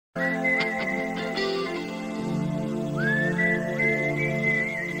Good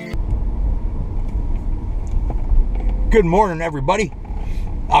morning, everybody.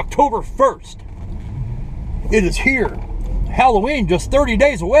 October 1st. It is here. Halloween just 30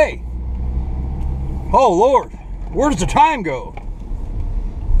 days away. Oh, Lord. Where does the time go?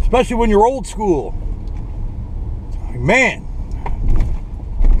 Especially when you're old school. Man.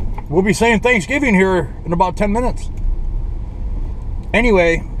 We'll be saying Thanksgiving here in about 10 minutes.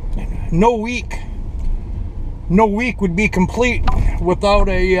 Anyway, no week would be complete without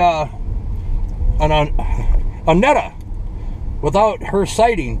a Netta, without her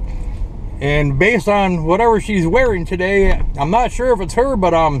sighting. And based on whatever she's wearing today, I'm not sure if it's her,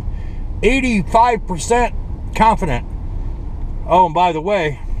 but I'm 85% confident. Oh, and by the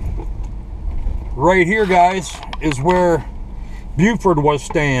way, right here, guys, is where Buford was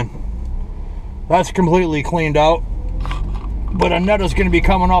staying. That's completely cleaned out. But Anetta's going to be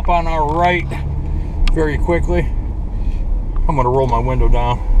coming up on our right very quickly. I'm going to roll my window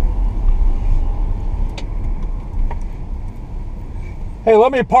down. Hey,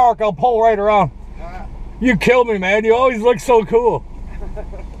 let me park. I'll pull right around. You killed me, man. You always look so cool.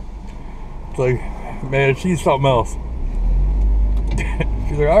 It's like, man, she's something else.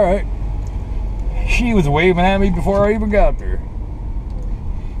 She's like, all right. She was waving at me before I even got there.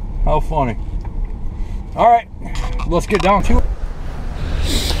 How funny. All right, let's get down to it.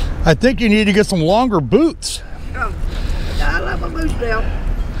 I think you need to get some longer boots. Oh, I like my boots down.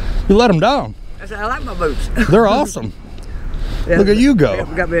 You let them down? I said, I like my boots. They're awesome. Yeah, look at you go.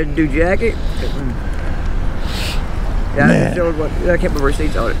 Got me a new jacket. Yeah, I kept my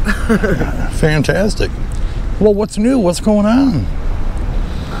receipts on it. Fantastic. Well, what's new? What's going on?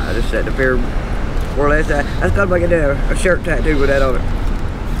 I just sat up here more or less. I thought about getting a shirt tattoo with that on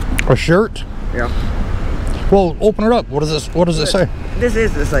it. A shirt? Yeah. Well, open it up. What does this? What does it say? This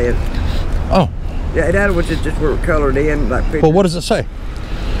is the saying. Oh. Yeah, that was just were colored in like pictures. Well, what does it say?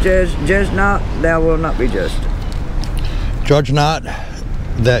 Judge not, thou will not be just. Judge not,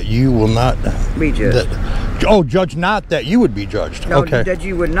 that you will not be judged. Oh, judge not that you would be judged. No, okay. That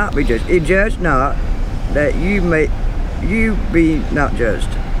you would not be judged. It judge not that you be not judged.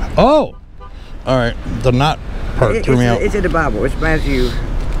 Oh. All right. The not part threw me out. It's in the Bible. It's Matthew.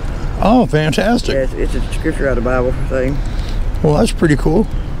 Oh, fantastic. Yeah, it's a scripture out of the Bible thing. Well, that's pretty cool.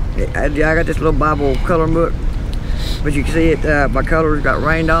 I got this little Bible color book, but you can see it. My colors got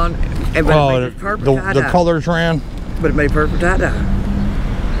rained on, and the colors ran. But it made purple tie-dye.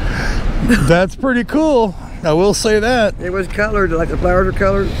 That's pretty cool. I will say that. It was colored like the flowers are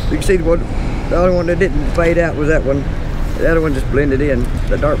colored. You can see the only one that didn't fade out was that one. The other one just blended in.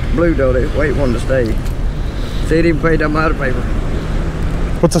 The dark blue though, the way it wanted to stay. See, it even faded on my other paper.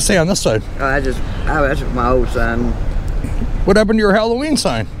 What's it say on this side? That's my old sign. What happened to your Halloween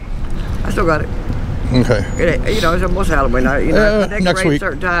sign? I still got it. Okay. You know, it's almost Halloween night. You know, next week.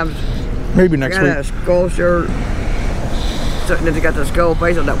 Certain times. Maybe next week. I got a skull shirt. So then they got the skull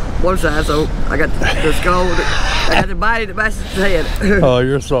face on that one side, so I got the skull. I got the body that matches the head. Oh,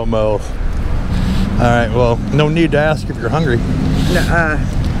 you're something else. All right. Well, no need to ask if you're hungry. No,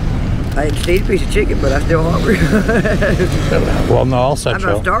 I ate a piece of chicken, but I'm still hungry. Well, no, I'll set you up.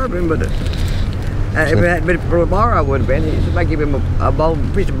 I'm not starving, but if it hadn't been for tomorrow, I would have been. Somebody give him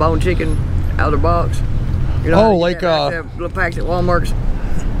a piece of bone chicken out of the box. You know, like little packs at Walmart.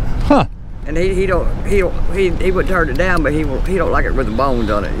 Huh. And he would turn it down, but he don't like it with the bones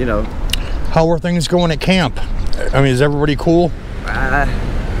on it, you know. How are things going at camp? I mean, is everybody cool?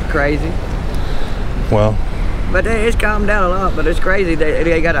 Crazy. Well. But it's calmed down a lot, but it's crazy.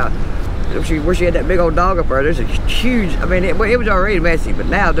 They got where she had that big old dog up there, there's a huge, I mean, it was already messy, but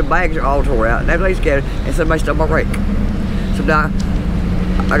now the bags are all tore out, and everybody's scared, and somebody stole my rake. So now,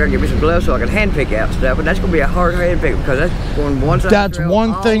 I gotta get me some gloves so I can hand pick out stuff, and that's gonna be a hard hand pick because that's going one side. That's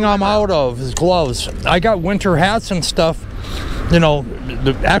one thing I'm out of is gloves. I got winter hats and stuff, you know,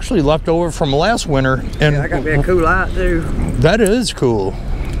 actually left over from last winter. And yeah, I got me a cool light too. That is cool.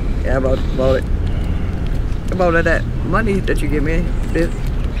 Yeah, I bought it. I bought that money that you give me.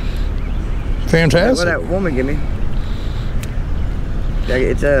 Fantastic. What that woman give me.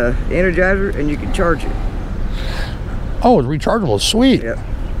 It's a Energizer, and you can charge it. Oh, it's rechargeable. Sweet. Yep.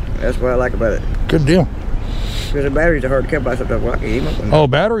 That's what I like about it. Good deal. Because the batteries are hard to come by sometimes. Well, I can't even. Oh,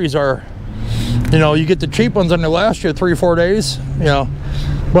 batteries are, you know, you get the cheap ones and they last you 3 or 4 days, you know,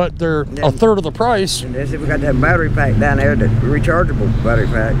 but they're a third of the price. And then we got that battery pack down there, that rechargeable battery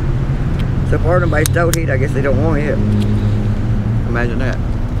pack. So part of them by stove heat, I guess they don't want it. Imagine that.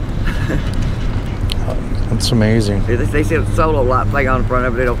 That's amazing. They see a solo light thing on the front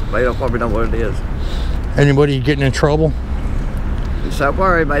of it. They don't probably know what it is. Anybody getting in trouble? So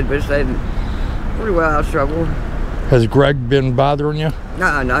far, everybody's been staying pretty well out of trouble. Has Greg been bothering you?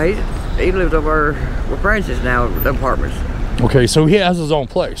 No, he lives over with Francis now, with the apartments. Okay, so he has his own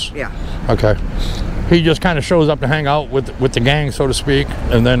place. Yeah. Okay. He just kind of shows up to hang out with the gang, so to speak,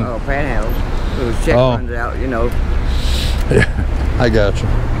 and then. Oh, panhandles. Those check runs out, you know. Yeah, I got you.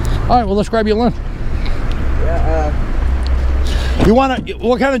 All right, well, let's grab you a lunch. Yeah. You want to?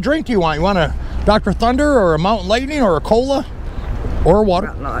 What kind of drink do you want? You want a Dr. Thunder or a Mountain Lightning or a cola or a water?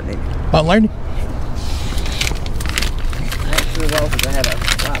 Mountain Lightning. Mountain Lightning. I had a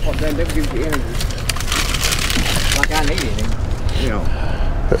light pump down, they give you energy. Like I need anything, you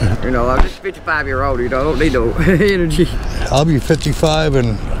know. I'm just 55-year-old, you know, I don't need no energy. I'll be 55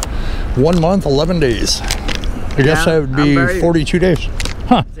 in 1 month, 11 days. I guess that would be 42 days.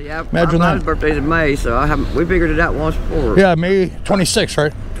 Huh. See, imagine that. My birthday's in May, so we figured it out once before. Yeah, May 26th,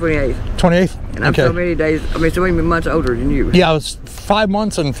 right? 28th. 28th? And I'm so many days, so many months older than you. Yeah, I was 5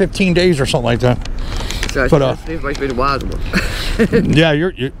 months and 15 days or something like that. So but seems to be the wise one. Yeah,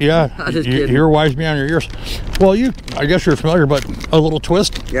 you're wise beyond your years. Well, I guess you're familiar, but a little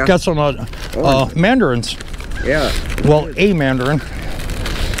twist. Yeah. Got some mandarins. Yeah. Well, a mandarin.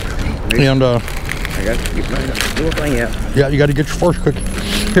 And I got to get my little thing out. Yeah, you got to get your fortune cookie.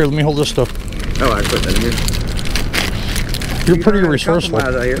 Here, let me hold this stuff. Oh, I put that in here. You're pretty resourceful.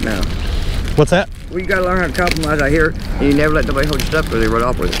 Compromise out here now. What's that? Well, you got to learn how to compromise out here, and you never let nobody hold your stuff because they run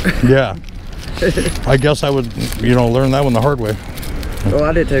off with it. Yeah. I guess I would, learn that one the hard way. Well,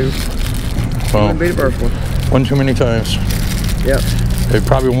 I did too. Well, wouldn't be the first one. One too many times. Yep. It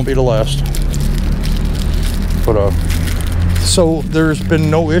probably won't be the last. But so there's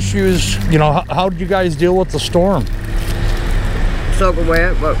been no issues. How did you guys deal with the storm? Soaking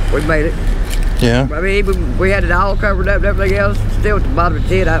wet, but we made it. Yeah. I mean, even we had it all covered up and everything else. Still at the bottom of the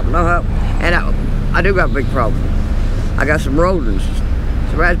tent, I don't know how. And I do got a big problem. I got some rodents.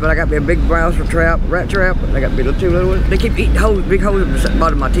 Rats, but I got me a big rat trap, and I got me two little ones. They keep eating big holes in the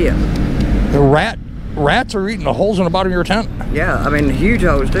bottom of my tent. The rats are eating the holes in the bottom of your tent? Yeah, I mean huge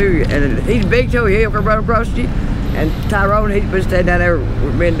holes too. And he's big too. He'll come right across you. And Tyrone, he's been staying down there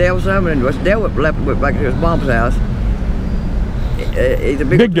with me and Dale some, and what's Dale left with back to his mom's house. He's a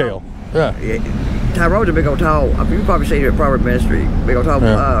big Dale. Yeah. Tyrone's a big old tall. You've probably seen him at Private Ministry. Big old tall.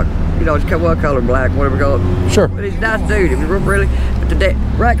 Yeah. It's color black, whatever you call it. Sure. But he's a nice dude. He was real friendly. But the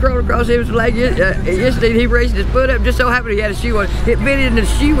rat crawled across his leg. Yesterday he raised his foot up. Just so happened he had a shoe on. It bit in the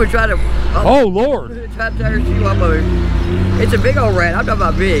shoe and tried to. Oh Lord! Tried to tear his shoe off of him. It's a big old rat. I'm talking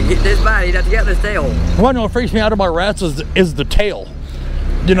about big. This body, he'd have to get this tail. One what freaks me out about rats is the tail.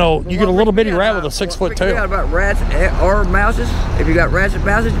 You get a little bitty rat with a 6-foot tail. What about rats or mouses? If you got rats and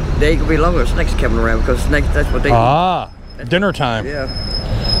mouses, they can be longer. Snakes coming around because snakes. That's what they. Dinner time. Yeah.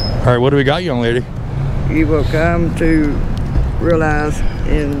 All right, what do we got, young lady? You will come to realize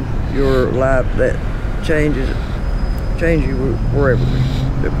in your life that change you forever.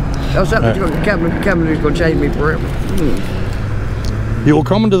 Something's going to come that's going to change me forever. You will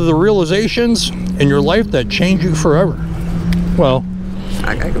come into the realizations in your life that change you forever. Well,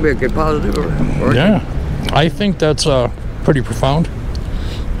 that could be a good positive. Yeah, I think that's pretty profound.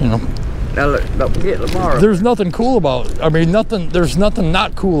 Now look, don't forget Lamar. There's nothing cool about. There's nothing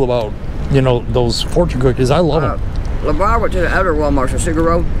not cool about. Those fortune cookies. I love them. Lamar went to the other Walmart on Sugar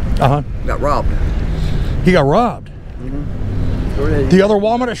Road. Got robbed. He got robbed. Mm-hmm. The other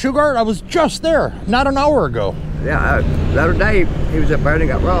Walmart at Shugart? I was just there, not an hour ago. Yeah, the other day he was up there and he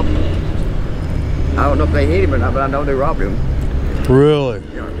got robbed. I don't know if they hit him or not, but I know they robbed him. Really?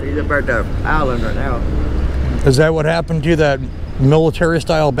 He's up there at the island right now. Is that what happened to you? That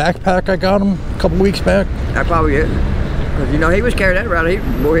military-style backpack I got him a couple weeks back? That probably is. Because he was carrying that around. He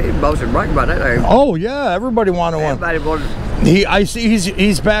boasted right about that thing. Oh yeah, everybody wanted one. Everybody wanted. I see.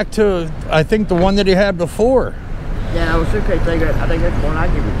 He's back to I think the one that he had before. Yeah, I was suitcase thing. I think that's the one I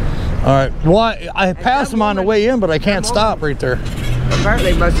give him. All right. Well, I passed him on the way in, but I can't stop right there.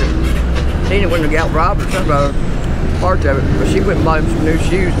 Apparently, they must have seen it when they got robbed or something. Parts of it, but she went and bought him some new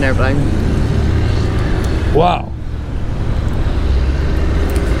shoes and everything. Wow.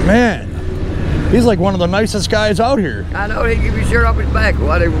 Man, he's like one of the nicest guys out here. I know, he'd give you shirt off his back.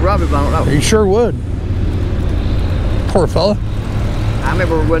 Why they rob him, I don't know. He sure would. Poor fella. I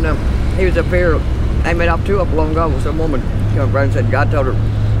remember when he was up here, they made off two up long ago with some woman came up and said God told her,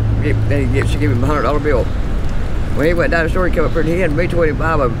 she gave him a $100 bill. When he went down the store, he came up here and he had me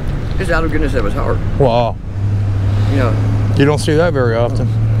 25 of them. Just out of goodness of his heart. Wow. You don't see that very often.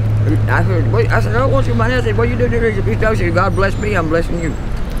 I said, I don't want you money. I said, what you do there? He tells you, God bless me, I'm blessing you.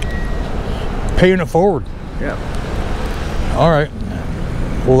 Paying it forward. Yeah. All right.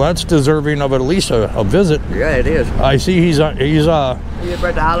 Well, that's deserving of at least a visit. Yeah, it is. I see he's He's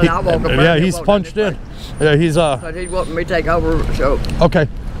right to Island. I'll walk him. yeah, he's punched in. Yeah, he's So he's wanting me to take over. So okay.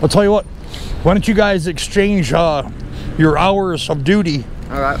 I'll tell you what. Why don't you guys exchange your hours of duty?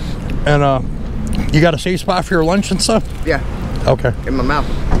 all right. And you got a safe spot for your lunch and stuff? Yeah. Okay. In my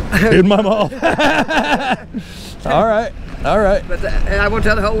mouth. In my mouth. All right. All right. But and I want to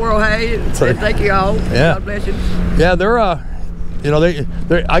tell the whole world, hey, and thank you all. Yeah. God bless you. Yeah, they're you know,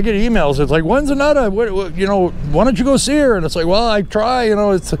 they I get emails. It's like, when's Annetta? You know, why don't you go see her? And it's like, well, I try. You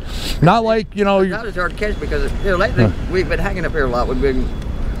know, it's not like, you know. Now it's hard to catch because you know lately we've been hanging up here a lot. We've been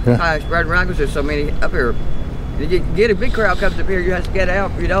riding around because there's so many up here. You get a big crowd comes up here, you have to get out.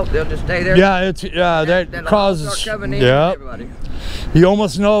 If you don't, they'll just stay there. Yeah, it's that causes. Yeah. You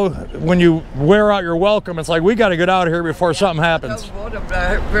almost know when you wear out your welcome. It's like we got to get out of here before something happens.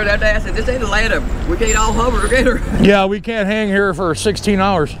 I said, this ain't Atlanta. We can't all hover together. Yeah, we can't hang here for 16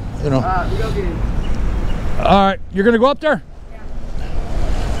 hours. You know. We go get him. All right, you're gonna go up there.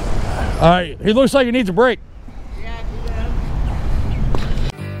 Yeah. All right, he looks like he needs a break. Yeah, he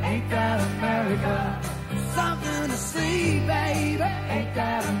does. Ain't that America? Something to see, baby. Ain't that